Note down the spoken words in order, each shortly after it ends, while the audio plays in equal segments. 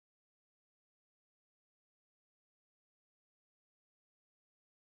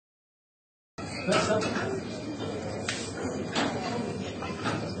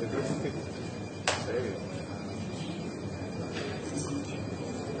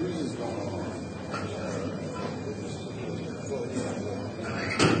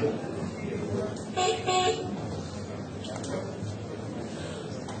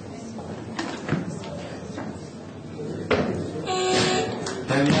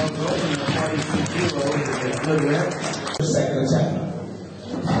Danielle Golden, 42 kilos, is a good lift. Second attempt.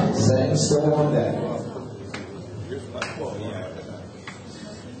 Zhang still on deck.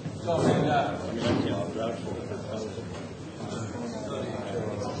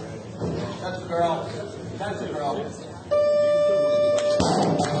 That's the girl. That's the girl.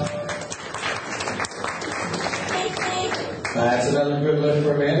 That's another good lift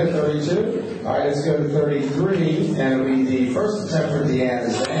for Amanda, 32. All right, let's go to 33, and it'll be the first attempt for Deanna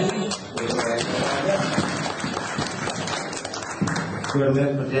Zhang. Good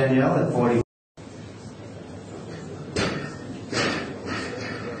lift for Danielle at 40.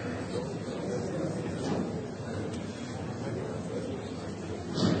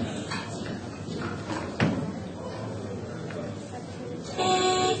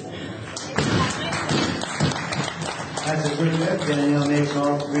 That's a good lift. Danielle makes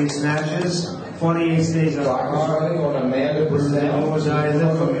all 3 snatches. 48 stays on the Clock is bar. running on Amanda Brunel. What was I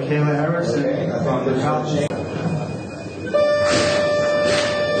lift for Michaela Harrison from the top chain?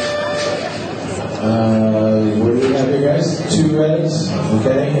 What do we have here, guys? 2 readies.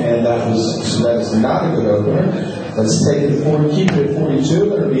 Okay, and that is not a good opener. Let's take it to 40, keep it at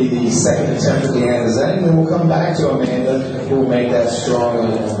 42. It'll be the second attempt for Deanna Zhang. Then we'll come back to Amanda, who will make that strong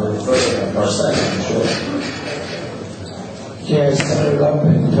on her first attempt, or second, sure. Guys, turn it up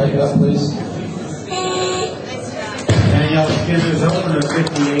and tighten it up, please. Danielle Skinner's opener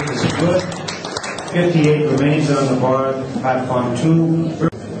 58 is good. 58 remains on the bar, platform 2.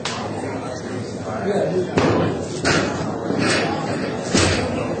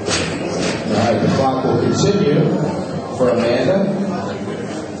 Alright, the clock will continue for Amanda.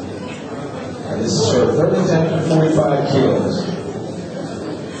 And this is her third attempt at 45 kilos.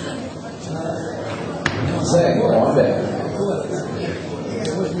 Zhang, on deck.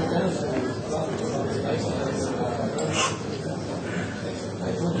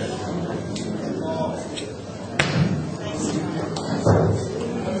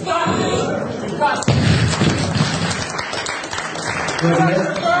 Good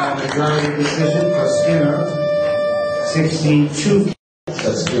lift, majority decision for Skinner, 62.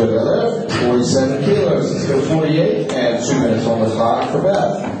 That's good lift, 47 kilos. Let's go 48 and 2 minutes on the clock for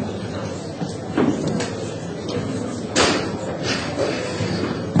Beth.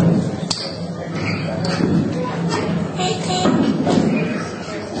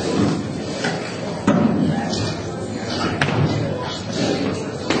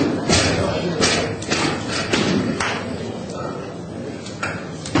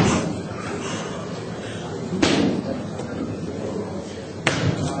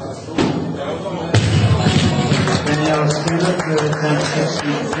 Danielle Skinner, third attempt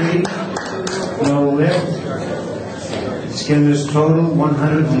 63. No lift. Skinner's total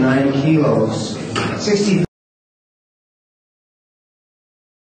 109 kilos. 60.